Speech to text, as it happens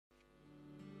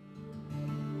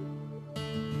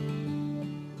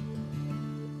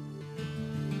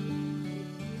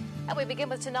And we begin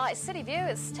with tonight's city view.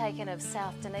 It's taken of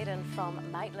South Dunedin from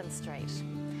Maitland Street.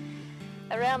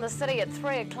 Around the city at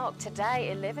 3 o'clock today,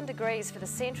 11 degrees for the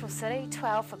central city,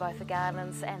 12 for both the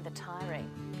Gardens and the Taieri.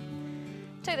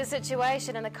 To the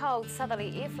situation, and the cold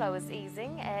southerly airflow is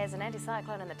easing as an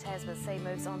anticyclone in the Tasman Sea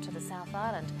moves on to the South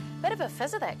Island. Bit of a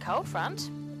fizz of that cold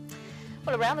front.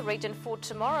 Well, around the region for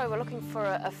tomorrow, we're looking for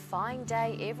a fine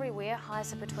day everywhere,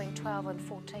 highs of between 12 and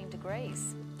 14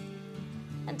 degrees.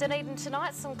 In Dunedin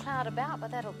tonight, some cloud about,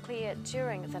 but that'll clear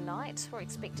during the night. We're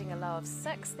expecting a low of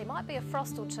 6. There might be a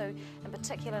frost or two in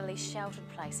particularly sheltered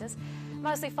places.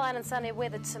 Mostly fine and sunny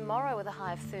weather tomorrow with a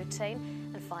high of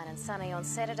 13, and fine and sunny on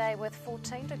Saturday with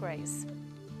 14 degrees.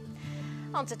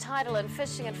 On to tidal and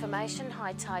fishing information.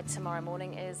 High tide tomorrow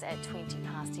morning is at 20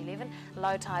 past 11.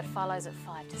 Low tide follows at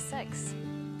 5 to 6.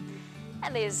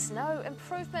 And there's no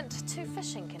improvement to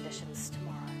fishing conditions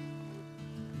tomorrow.